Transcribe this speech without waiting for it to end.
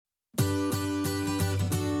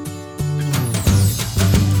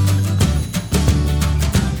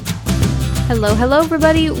Hello,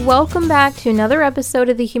 everybody. Welcome back to another episode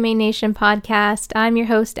of the Humane Nation podcast. I'm your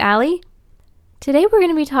host, Allie. Today, we're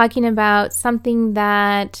going to be talking about something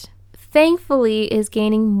that thankfully is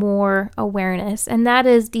gaining more awareness, and that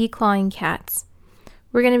is declawing cats.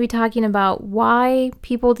 We're going to be talking about why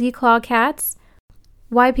people declaw cats,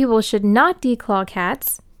 why people should not declaw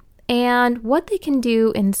cats, and what they can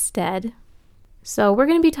do instead. So we're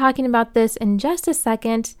going to be talking about this in just a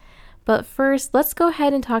second, but first, let's go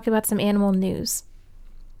ahead and talk about some animal news.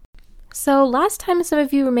 So last time, some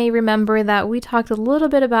of you may remember that we talked a little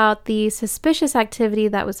bit about the suspicious activity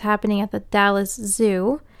that was happening at the Dallas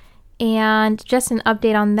Zoo, and just an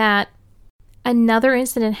update on that. Another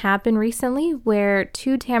incident happened recently where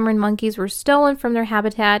 2 tamarin monkeys were stolen from their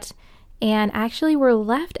habitat and actually were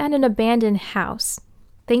left at an abandoned house.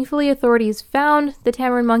 Thankfully, authorities found the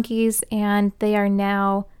tamarin monkeys and they are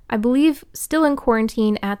now, I believe, still in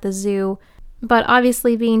quarantine at the zoo, but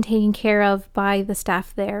obviously being taken care of by the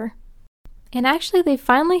staff there. And actually, they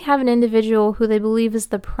finally have an individual who they believe is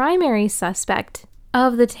the primary suspect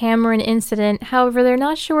of the tamarin incident. However, they're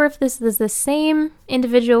not sure if this is the same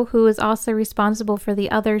individual who is also responsible for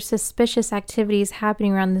the other suspicious activities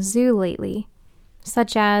happening around the zoo lately,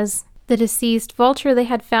 such as the deceased vulture they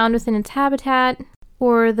had found within its habitat,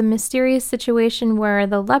 or the mysterious situation where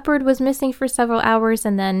the leopard was missing for several hours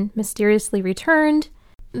and then mysteriously returned.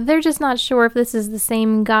 They're just not sure if this is the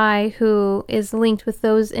same guy who is linked with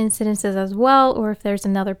those incidences as well, or if there's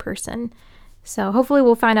another person. So hopefully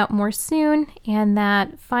we'll find out more soon, and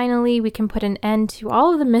that finally we can put an end to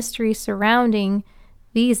all of the mystery surrounding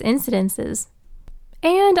these incidences.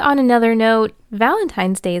 And on another note,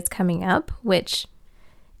 Valentine's Day is coming up, which,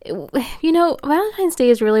 you know, Valentine's Day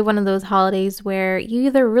is really one of those holidays where you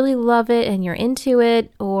either really love it and you're into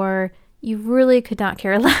it, or you really could not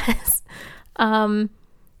care less.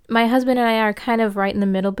 My husband and I are kind of right in the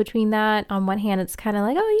middle between that. On one hand, it's kind of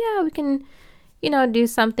like, oh yeah, we can, do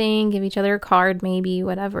something, give each other a card, maybe,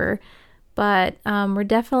 whatever. But we're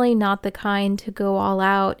definitely not the kind to go all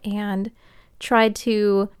out and try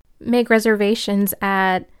to make reservations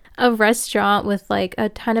at a restaurant with like a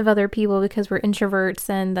ton of other people because we're introverts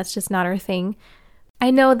and that's just not our thing.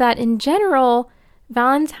 I know that in general,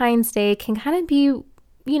 Valentine's Day can kind of be,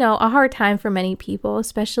 a hard time for many people,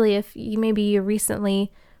 especially if you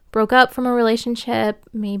recently broke up from a relationship,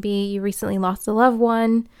 maybe you recently lost a loved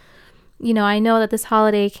one. I know that this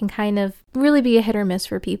holiday can kind of really be a hit or miss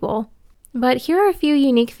for people. But here are a few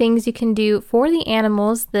unique things you can do for the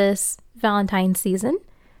animals this Valentine's season.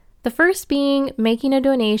 The first being making a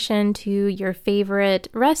donation to your favorite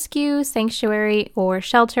rescue, sanctuary, or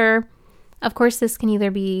shelter. Of course, this can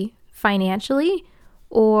either be financially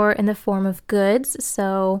or in the form of goods.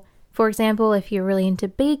 So, for example, if you're really into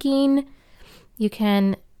baking, you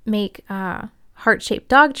can make heart-shaped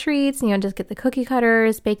dog treats, just get the cookie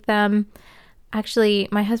cutters, bake them. Actually,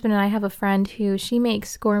 my husband and I have a friend who she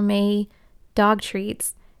makes gourmet dog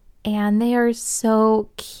treats, and they are so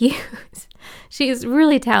cute. She's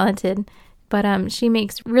really talented, but she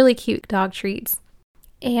makes really cute dog treats.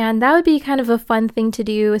 And that would be kind of a fun thing to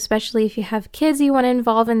do, especially if you have kids you want to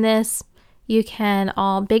involve in this. You can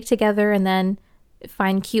all bake together and then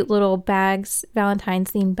find cute little bags,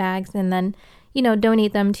 Valentine's themed bags, and then,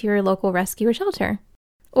 donate them to your local rescue or shelter.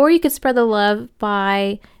 Or you could spread the love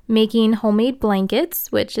by making homemade blankets,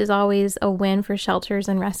 which is always a win for shelters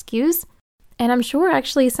and rescues. And I'm sure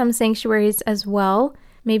actually some sanctuaries as well,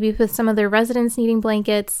 maybe with some of their residents needing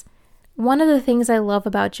blankets. One of the things I love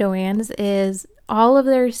about Joann's is all of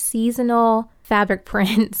their seasonal fabric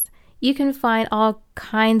prints. You can find all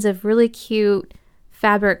kinds of really cute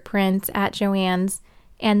fabric prints at Joann's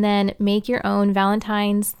and then make your own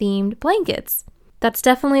Valentine's themed blankets. That's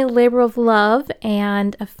definitely a labor of love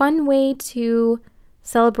and a fun way to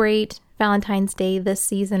celebrate Valentine's Day this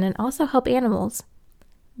season and also help animals.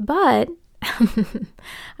 But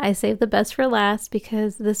I saved the best for last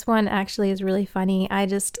because this one actually is really funny. I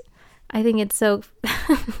think it's so...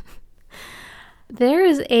 There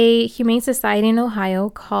is a humane society in Ohio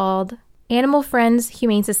called Animal Friends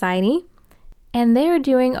Humane Society, and they are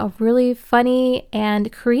doing a really funny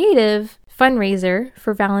and creative fundraiser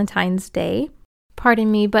for Valentine's Day.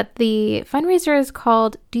 Pardon me, but the fundraiser is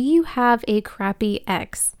called Do You Have a Crappy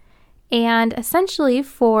Ex? And essentially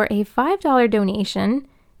for a $5 donation,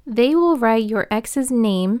 they will write your ex's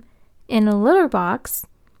name in a litter box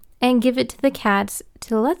and give it to the cats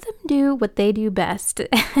to let them do what they do best.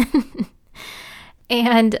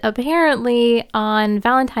 And apparently on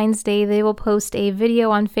Valentine's Day, they will post a video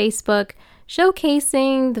on Facebook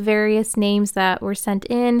showcasing the various names that were sent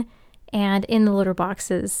in and in the litter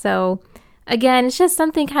boxes. So again, it's just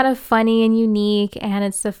something kind of funny and unique, and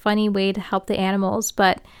it's a funny way to help the animals.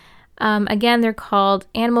 But again, they're called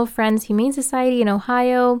Animal Friends Humane Society in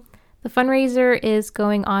Ohio. The fundraiser is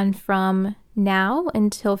going on from now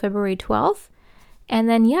until February 12th. And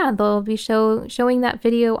then, they'll be showing that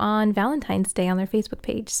video on Valentine's Day on their Facebook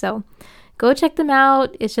page. So go check them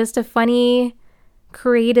out. It's just a funny,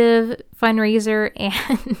 creative fundraiser,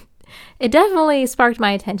 and it definitely sparked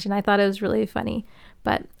my attention. I thought it was really funny.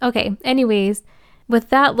 But okay, anyways, with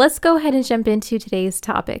that, let's go ahead and jump into today's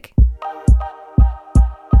topic.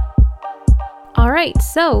 All right,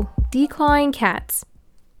 so declawing cats.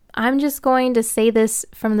 I'm just going to say this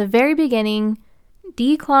from the very beginning.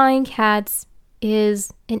 Declawing cats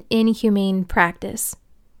is an inhumane practice.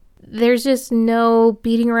 There's just no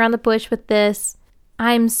beating around the bush with this.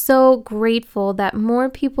 I'm so grateful that more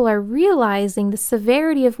people are realizing the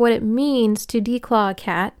severity of what it means to declaw a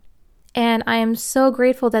cat. And I am so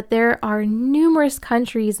grateful that there are numerous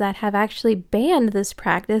countries that have actually banned this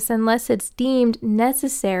practice unless it's deemed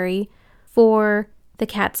necessary for the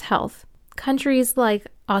cat's health. Countries like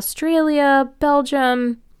Australia,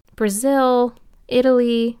 Belgium, Brazil,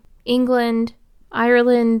 Italy, England,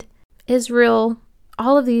 Ireland, Israel,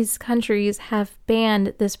 all of these countries have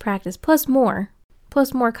banned this practice, plus more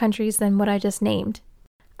countries than what I just named.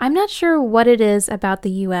 I'm not sure what it is about the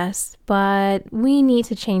US, but we need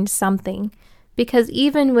to change something, because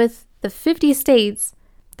even with the 50 states,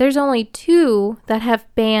 there's only 2 that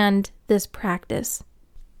have banned this practice.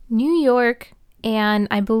 New York and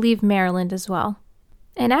I believe Maryland as well.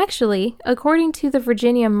 And actually, according to the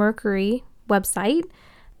Virginia Mercury website,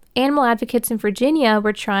 animal advocates in Virginia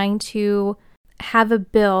were trying to have a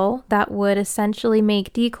bill that would essentially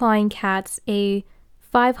make declawing cats a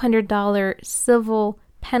 $500 civil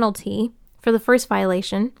penalty for the first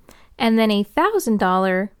violation, and then a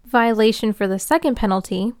 $1,000 violation for the second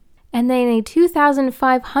penalty, and then a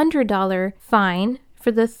 $2,500 fine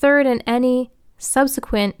for the third and any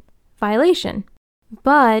subsequent violation.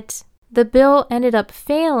 But the bill ended up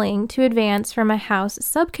failing to advance from a House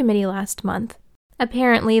subcommittee last month.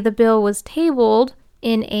 Apparently, the bill was tabled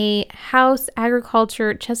in a House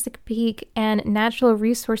Agriculture, Chesapeake, and Natural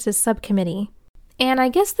Resources subcommittee. And I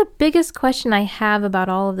guess the biggest question I have about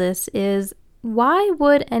all of this is, why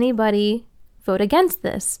would anybody vote against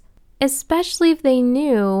this? Especially if they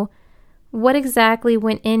knew what exactly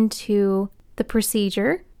went into the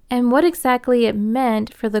procedure and what exactly it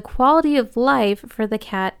meant for the quality of life for the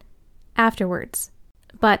cat afterwards.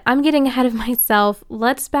 But I'm getting ahead of myself.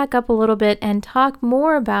 Let's back up a little bit and talk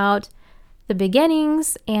more about the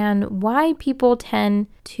beginnings and why people tend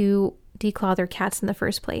to declaw their cats in the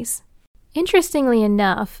first place. Interestingly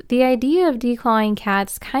enough, the idea of declawing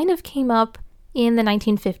cats kind of came up in the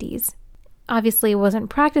 1950s. Obviously, it wasn't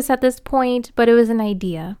practiced at this point, but it was an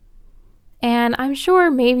idea. And I'm sure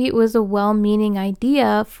maybe it was a well-meaning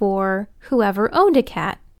idea for whoever owned a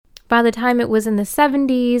cat. By the time it was in the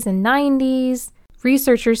 70s and 90s,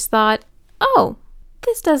 researchers thought, oh,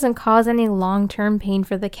 this doesn't cause any long-term pain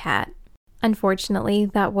for the cat. Unfortunately,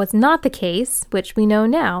 that was not the case, which we know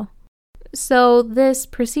now. So this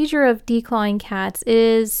procedure of declawing cats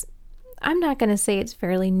is, I'm not going to say it's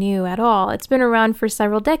fairly new at all. It's been around for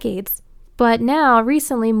several decades. But now,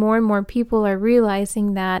 recently, more and more people are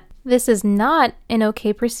realizing that this is not an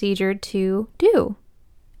okay procedure to do,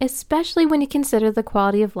 especially when you consider the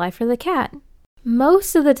quality of life for the cat.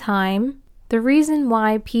 Most of the time, the reason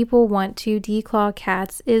why people want to declaw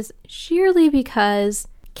cats is sheerly because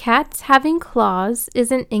cats having claws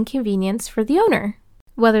is an inconvenience for the owner.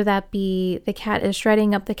 Whether that be the cat is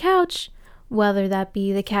shredding up the couch, whether that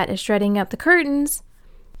be the cat is shredding up the curtains,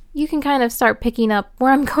 you can kind of start picking up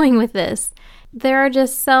where I'm going with this. There are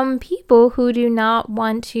just some people who do not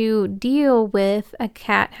want to deal with a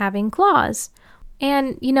cat having claws.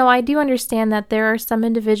 And, I do understand that there are some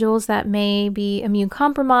individuals that may be immune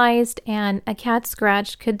compromised, and a cat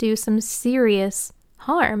scratch could do some serious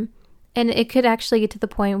harm. And it could actually get to the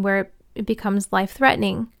point where it becomes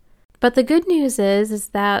life-threatening. But the good news is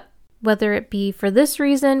that whether it be for this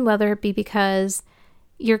reason, whether it be because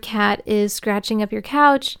your cat is scratching up your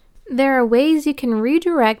couch, there are ways you can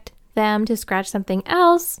redirect them to scratch something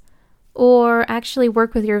else, or actually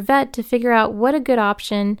work with your vet to figure out what a good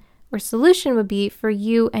option or solution would be for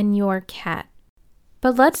you and your cat.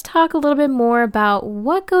 But let's talk a little bit more about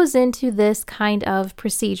what goes into this kind of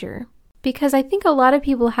procedure. Because I think a lot of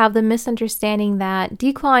people have the misunderstanding that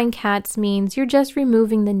declawing cats means you're just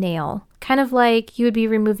removing the nail, kind of like you would be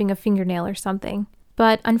removing a fingernail or something.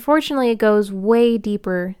 But unfortunately, it goes way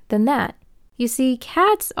deeper than that. You see,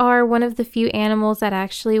 cats are one of the few animals that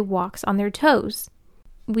actually walks on their toes.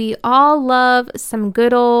 We all love some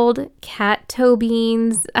good old cat toe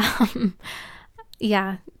beans.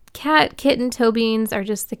 Kitten toe beans are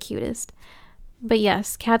just the cutest. But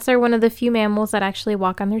yes, cats are one of the few mammals that actually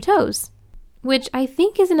walk on their toes, which I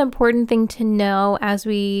think is an important thing to know as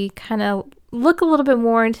we kind of look a little bit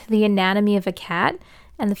more into the anatomy of a cat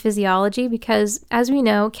and the physiology, because as we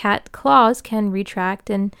know, cat claws can retract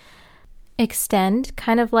and extend,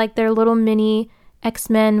 kind of like their little mini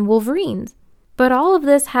X-Men Wolverines. But all of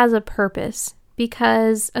this has a purpose,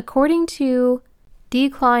 because according to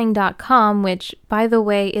declawing.com, which, by the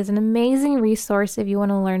way, is an amazing resource if you want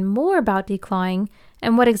to learn more about declawing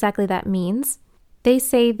and what exactly that means, they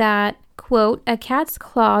say that, quote, a cat's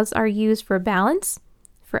claws are used for balance,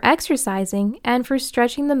 for exercising, and for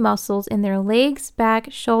stretching the muscles in their legs, back,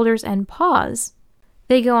 shoulders, and paws.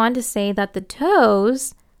 They go on to say that the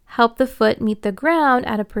toes help the foot meet the ground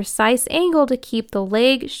at a precise angle to keep the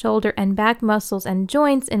leg, shoulder, and back muscles and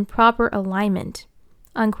joints in proper alignment,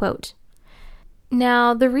 unquote.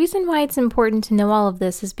 Now, the reason why it's important to know all of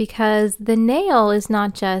this is because the nail is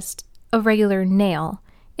not just a regular nail.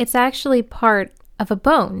 It's actually part of a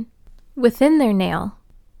bone within their nail.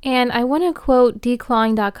 And I want to quote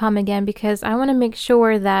declawing.com again because I want to make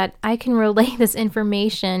sure that I can relay this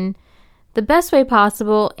information the best way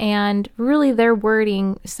possible, and really their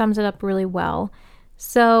wording sums it up really well.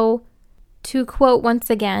 So, to quote once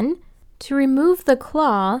again, to remove the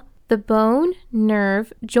claw, the bone,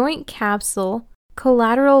 nerve, joint capsule,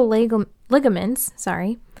 collateral ligaments,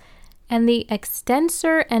 and the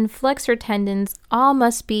extensor and flexor tendons all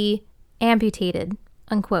must be amputated,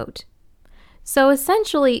 unquote. So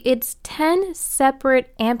essentially, it's 10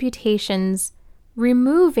 separate amputations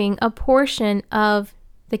removing a portion of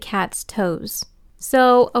the cat's toes.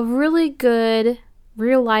 So a really good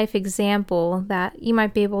real-life example that you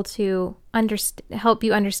might be able to help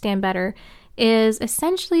you understand better is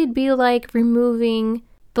essentially it'd be like removing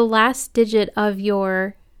the last digit of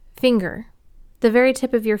your finger. The very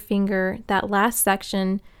tip of your finger, that last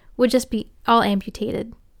section, would just be all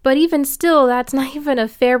amputated. But even still, that's not even a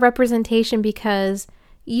fair representation because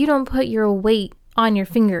you don't put your weight on your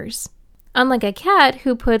fingers, unlike a cat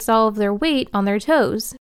who puts all of their weight on their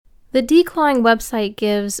toes. The Declawing website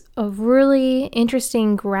gives a really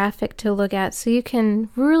interesting graphic to look at so you can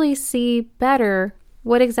really see better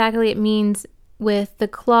what exactly it means with the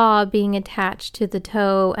claw being attached to the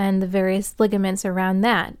toe and the various ligaments around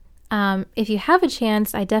that. If you have a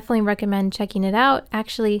chance, I definitely recommend checking it out.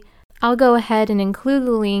 Actually, I'll go ahead and include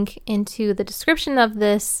the link into the description of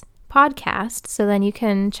this podcast so then you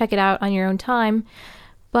can check it out on your own time.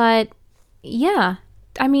 But yeah,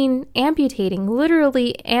 I mean,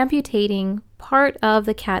 literally amputating part of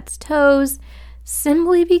the cat's toes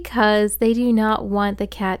simply because they do not want the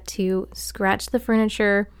cat to scratch the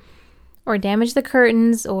furniture or damage the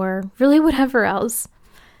curtains or really whatever else.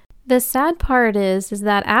 The sad part is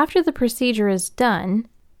that after the procedure is done,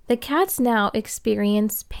 the cats now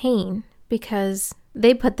experience pain because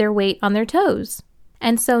they put their weight on their toes.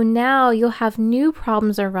 And so now you'll have new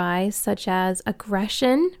problems arise, such as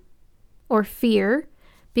aggression or fear,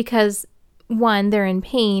 because 1, they're in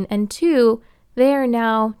pain, and 2, they are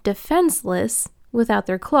now defenseless without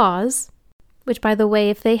their claws, which, by the way,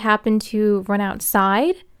 if they happen to run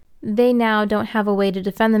outside, they now don't have a way to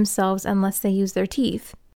defend themselves unless they use their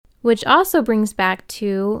teeth. Which also brings back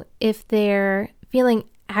to if they're feeling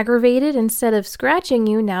aggravated, instead of scratching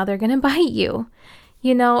you, now they're going to bite you.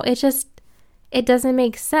 You know, it doesn't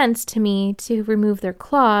make sense to me to remove their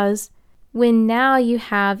claws when now you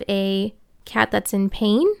have a cat that's in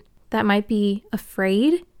pain, that might be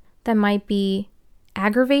afraid, that might be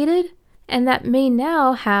aggravated, and that may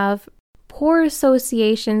now have poor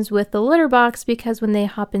associations with the litter box because when they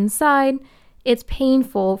hop inside, it's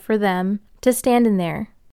painful for them to stand in there.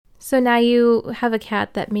 So now you have a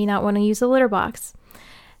cat that may not want to use a litter box.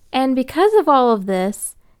 And because of all of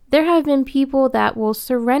this, there have been people that will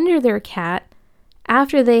surrender their cat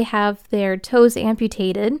after they have their toes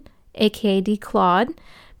amputated, aka declawed,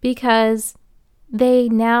 because they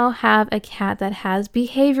now have a cat that has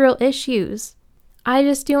behavioral issues. I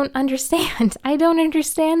just don't understand. I don't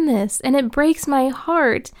understand this. And it breaks my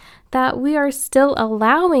heart that we are still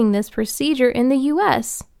allowing this procedure in the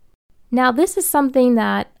US. Now, this is something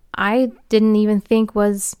that I didn't even think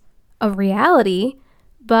was a reality,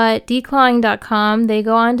 but declawing.com, they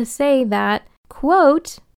go on to say that,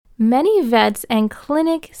 quote, many vets and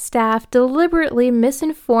clinic staff deliberately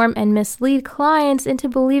misinform and mislead clients into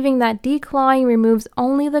believing that declawing removes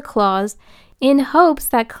only the claws in hopes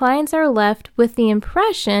that clients are left with the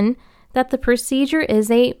impression that the procedure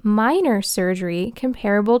is a minor surgery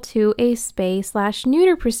comparable to a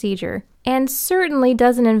spay/neuter procedure, and certainly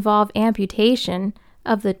doesn't involve amputation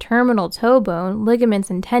of the terminal toe bone, ligaments,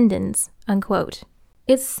 and tendons, unquote.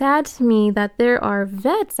 It's sad to me that there are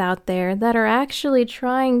vets out there that are actually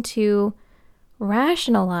trying to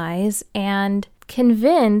rationalize and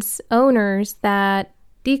convince owners that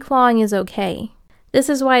declawing is okay. This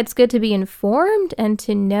is why it's good to be informed and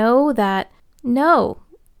to know that, no,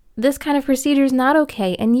 this kind of procedure is not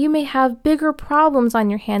okay, and you may have bigger problems on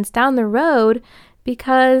your hands down the road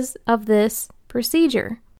because of this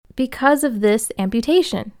procedure, because of this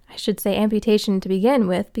amputation. I should say amputation to begin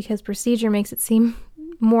with, because procedure makes it seem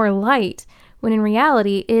more light, when in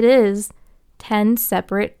reality it is 10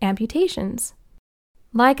 separate amputations.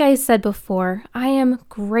 Like I said before, I am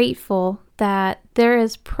grateful that there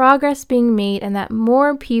is progress being made and that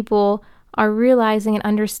more people are realizing and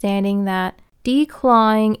understanding that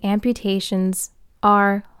declawing amputations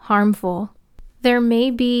are harmful. There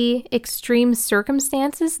may be extreme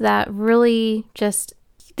circumstances that really just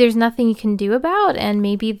there's nothing you can do about, and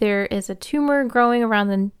maybe there is a tumor growing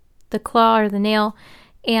around the claw or the nail,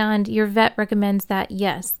 and your vet recommends that,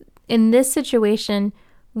 yes, in this situation,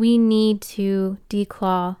 we need to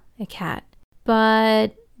declaw a cat.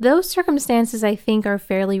 But those circumstances, I think, are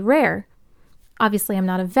fairly rare. Obviously, I'm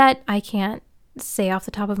not a vet. I can't say off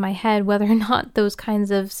the top of my head whether or not those kinds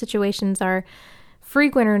of situations are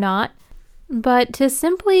frequent or not. But to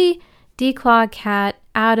simply declaw a cat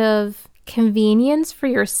out of convenience for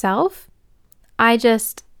yourself,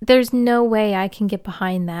 there's no way I can get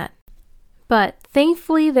behind that. But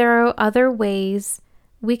thankfully, there are other ways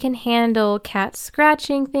we can handle cats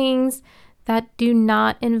scratching things that do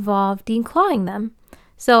not involve declawing them.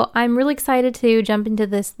 So I'm really excited to jump into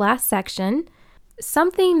this last section.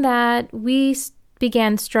 Something that we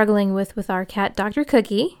began struggling with our cat, Dr.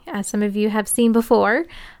 Cookie, as some of you have seen before.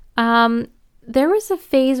 There was a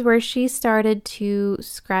phase where she started to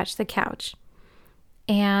scratch the couch.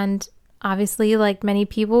 And obviously, like many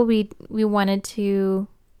people, we wanted to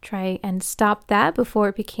try and stop that before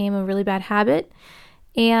it became a really bad habit.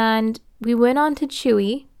 And we went on to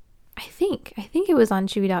Chewy. I think it was on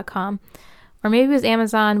Chewy.com, or maybe it was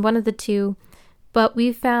Amazon, one of the two. But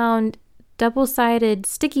we found double-sided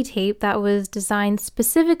sticky tape that was designed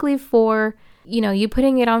specifically for, you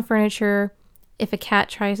putting it on furniture. If a cat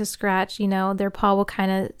tries to scratch, their paw will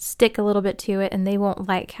kind of stick a little bit to it and they won't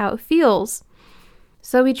like how it feels.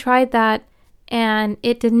 So we tried that, and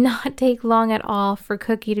it did not take long at all for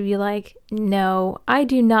Cookie to be like, no, I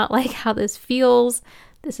do not like how this feels.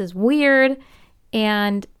 This is weird.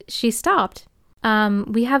 And she stopped.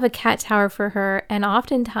 We have a cat tower for her, and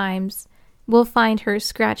oftentimes we'll find her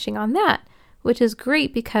scratching on that, which is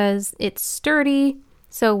great because it's sturdy,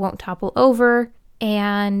 so it won't topple over,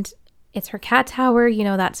 and it's her cat tower,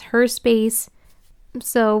 that's her space.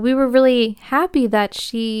 So we were really happy that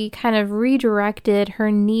she kind of redirected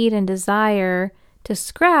her need and desire to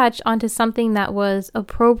scratch onto something that was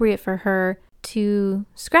appropriate for her to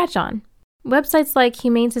scratch on. Websites like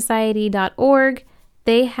humanesociety.org,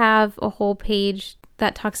 they have a whole page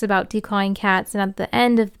that talks about declawing cats, and at the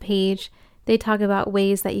end of the page, they talk about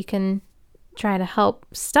ways that you can try to help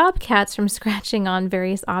stop cats from scratching on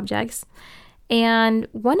various objects. And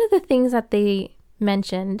one of the things that they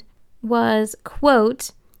mentioned was,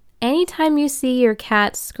 quote, anytime you see your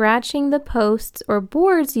cat scratching the posts or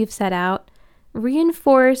boards you've set out,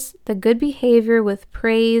 reinforce the good behavior with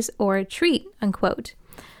praise or a treat, unquote,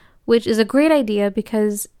 which is a great idea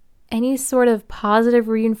because any sort of positive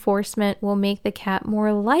reinforcement will make the cat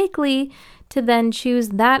more likely to then choose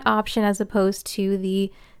that option as opposed to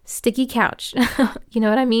the sticky couch. You know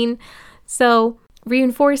what I mean? So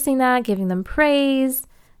reinforcing that, giving them praise,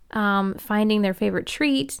 finding their favorite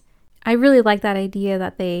treat. I really like that idea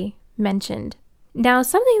that they mentioned. Now,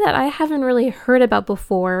 something that I haven't really heard about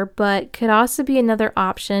before, but could also be another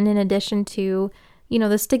option in addition to,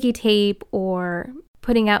 the sticky tape or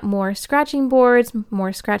putting out more scratching boards,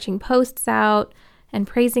 more scratching posts out and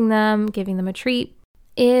praising them, giving them a treat,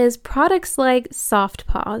 is products like Soft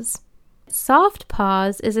Paws. Soft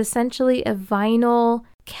Paws is essentially a vinyl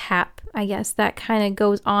cap, I guess, that kind of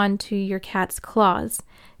goes on to your cat's claws.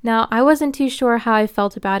 Now, I wasn't too sure how I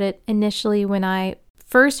felt about it initially when I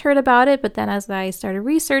first heard about it, but then as I started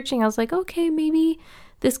researching, I was like, okay, maybe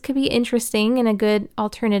this could be interesting and a good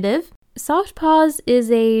alternative. Soft Paws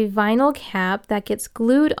is a vinyl cap that gets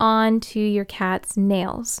glued on to your cat's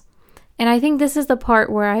nails. And I think this is the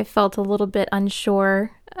part where I felt a little bit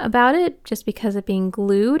unsure about it, just because of being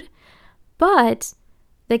glued. But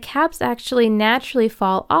the caps actually naturally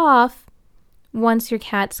fall off once your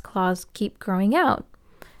cat's claws keep growing out.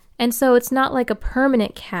 And so it's not like a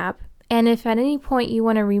permanent cap. And if at any point you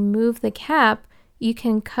want to remove the cap, you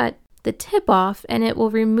can cut the tip off and it will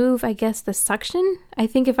remove, I guess, the suction, I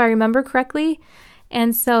think if I remember correctly.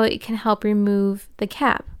 And so it can help remove the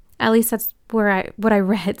cap. At least that's what I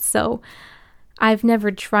read. So I've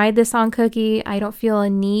never tried this on Cookie. I don't feel a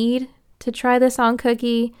need to try this on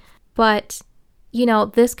Cookie, but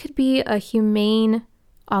this could be a humane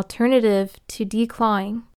alternative to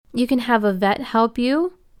declawing. You can have a vet help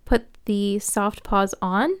you put the Soft Paws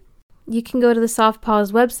on. You can go to the Soft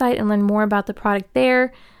Paws website and learn more about the product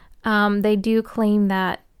there. They do claim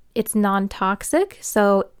that it's non-toxic,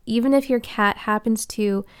 so even if your cat happens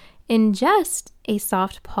to ingest a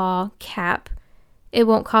Soft Paw cap, it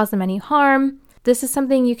won't cause them any harm. This is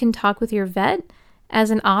something you can talk with your vet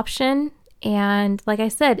as an option, and like I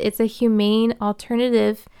said, it's a humane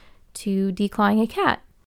alternative to declawing a cat.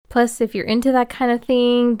 Plus, if you're into that kind of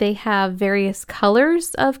thing, they have various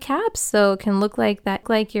colors of caps, so it can look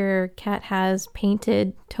like your cat has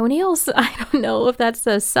painted toenails. I don't know if that's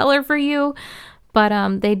a seller for you,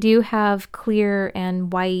 but they do have clear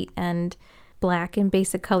and white and black and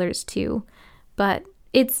basic colors too. But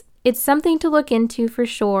it's something to look into for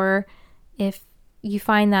sure if you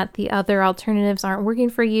find that the other alternatives aren't working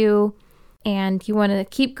for you and you want to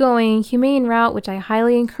keep going humane route, which I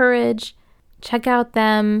highly encourage. Check out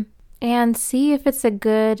them and see if it's a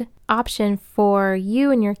good option for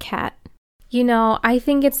you and your cat. I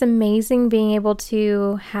think it's amazing being able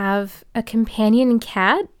to have a companion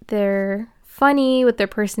cat. They're funny with their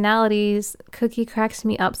personalities. Cookie cracks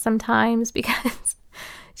me up sometimes because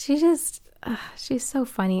she's so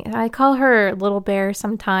funny. I call her Little Bear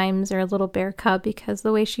sometimes, or Little Bear Cub, because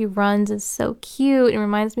the way she runs is so cute. It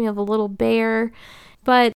reminds me of a little bear.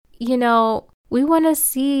 But, we want to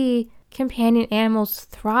see companion animals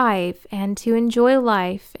thrive and to enjoy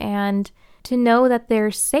life and to know that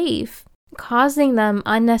they're safe. Causing them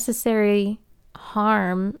unnecessary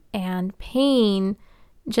harm and pain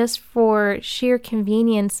just for sheer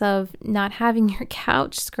convenience of not having your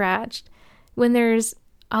couch scratched when there's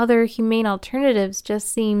other humane alternatives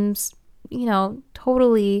just seems,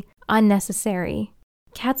 totally unnecessary.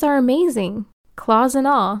 Cats are amazing, claws and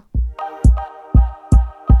all.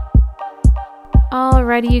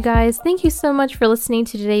 Alrighty, you guys, thank you so much for listening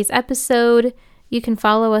to today's episode. You can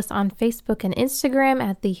follow us on Facebook and Instagram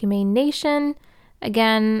at The Humane Nation.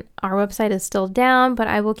 Again, our website is still down, but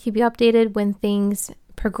I will keep you updated when things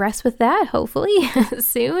progress with that, hopefully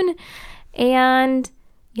soon. And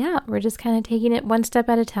yeah, we're just kind of taking it one step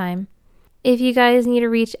at a time. If you guys need to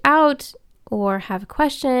reach out or have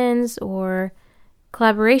questions or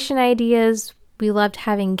collaboration ideas, we loved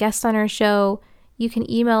having guests on our show. You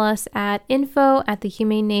can email us at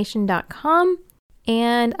info@thehumanenation.com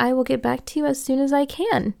and I will get back to you as soon as I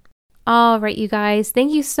can. All right, you guys,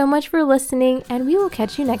 thank you so much for listening and we will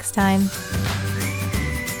catch you next time.